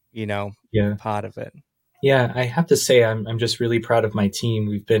 you know Yeah. part of it. Yeah, I have to say I'm just really proud of my team.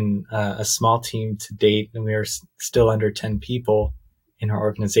 We've been a small team to date, and we are still under 10 people in our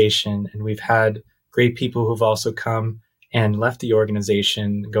organization. And we've had great people who've also come and left the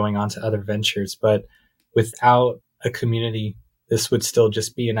organization, going on to other ventures. But without a community this would still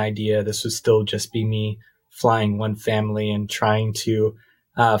just be an idea. This would still just be me flying one family and trying to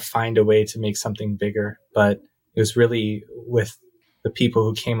find a way to make something bigger. But it was really with the people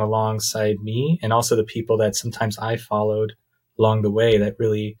who came alongside me, and also the people that sometimes I followed along the way, that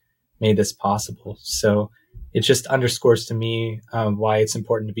really made this possible. So it just underscores to me why it's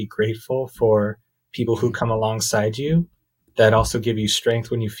important to be grateful for people who come alongside you, that also give you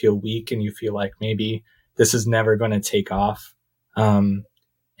strength when you feel weak and you feel like maybe this is never going to take off. And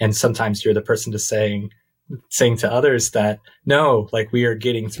sometimes you're the person to saying to others that, no, like, we are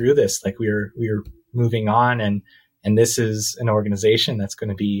getting through this, like we are moving on, and this is an organization that's going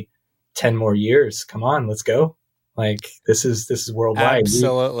to be 10 more years. Come on, let's go. Like, this is worldwide.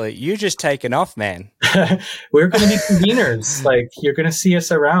 Absolutely. You're just taking off, man. We're going to be conveners. Like, you're going to see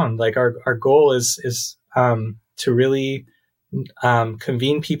us around. Like, our goal is to really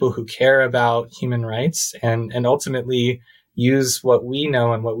convene people who care about human rights, and ultimately use what we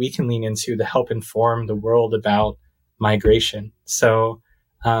know and what we can lean into to help inform the world about migration. So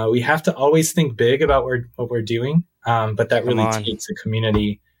we have to always think big about what we're doing, but that really takes a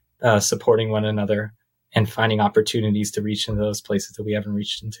community supporting one another and finding opportunities to reach into those places that we haven't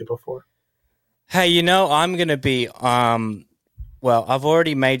reached into before. Hey, I'm going to be, well, I've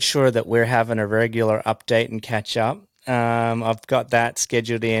already made sure that we're having a regular update and catch up. I've got that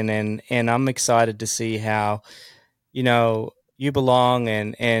scheduled in, and I'm excited to see how, you belong,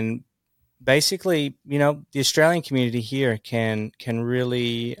 and basically, the Australian community here can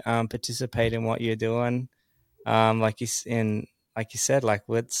really participate in what you're doing. Like you said, like,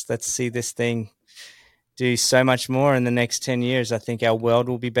 let's see this thing do so much more in the next 10 years. I think our world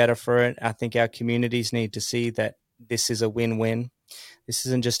will be better for it. I think our communities need to see that this is a win-win. This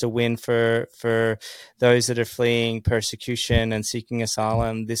isn't just a win for those that are fleeing persecution and seeking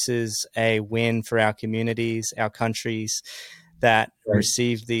asylum. This is a win for our communities, our countries that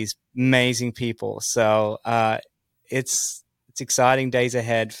receive these amazing people. So it's exciting days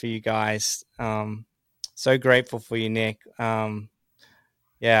ahead for you guys. So grateful for you, Nick.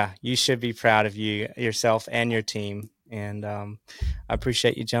 Yeah, you should be proud of yourself and your team. And I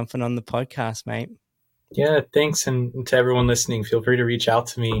appreciate you jumping on the podcast, mate. Yeah, thanks. And to everyone listening, feel free to reach out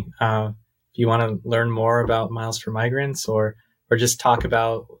to me if you want to learn more about Miles for Migrants, or just talk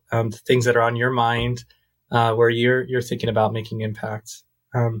about the things that are on your mind where you're thinking about making impacts.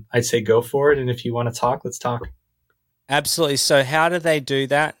 I'd say go for it. And if you want to talk, let's talk. Absolutely. So how do they do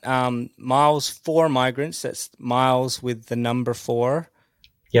that? Miles for Migrants, that's Miles with the number 4.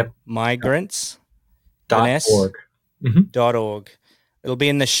 Yep. Migrants. .org. Mm-hmm. .org. It'll be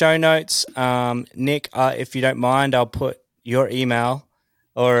in the show notes. Nick, if you don't mind, I'll put your email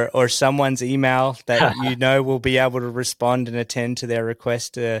or someone's email that will be able to respond and attend to their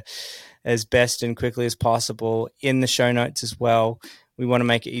request as best and quickly as possible in the show notes as well. We want to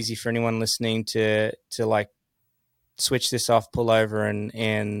make it easy for anyone listening to like switch this off, pull over,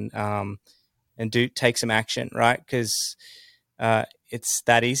 and take some action, right? Because it's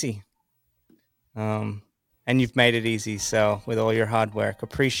that easy. And you've made it easy, so with all your hard work,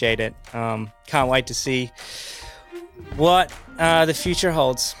 appreciate it. Can't wait to see what the future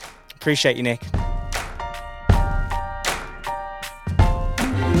holds. Appreciate you, Nick.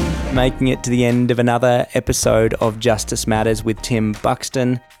 Making it to the end of another episode of Justice Matters with Tim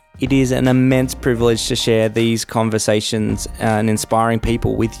Buxton. It is an immense privilege to share these conversations and inspiring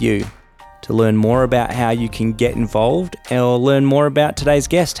people with you. To learn more about how you can get involved or learn more about today's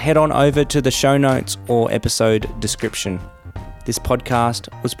guest, head on over to the show notes or episode description. This podcast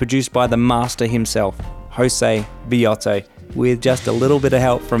was produced by the master himself, Jose Villotto, with just a little bit of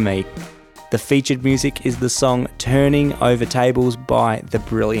help from me. The featured music is the song Turning Over Tables by The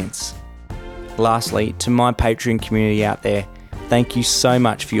Brilliance. Lastly, to my Patreon community out there, thank you so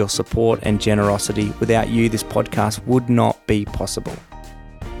much for your support and generosity. Without you, this podcast would not be possible.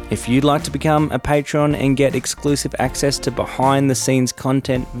 If you'd like to become a Patreon and get exclusive access to behind-the-scenes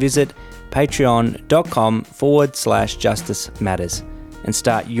content, visit patreon.com/Justice Matters and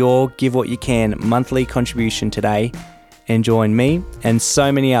start your Give What You Can monthly contribution today, and join me and so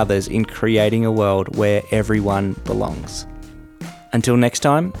many others in creating a world where everyone belongs. Until next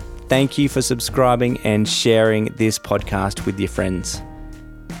time, thank you for subscribing and sharing this podcast with your friends.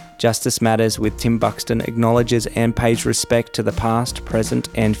 Justice Matters with Tim Buxton acknowledges and pays respect to the past, present,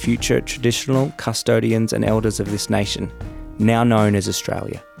 and future traditional custodians and elders of this nation, now known as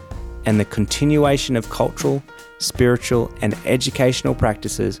Australia, and the continuation of cultural, spiritual, and educational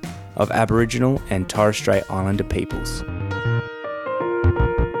practices of Aboriginal and Torres Strait Islander peoples.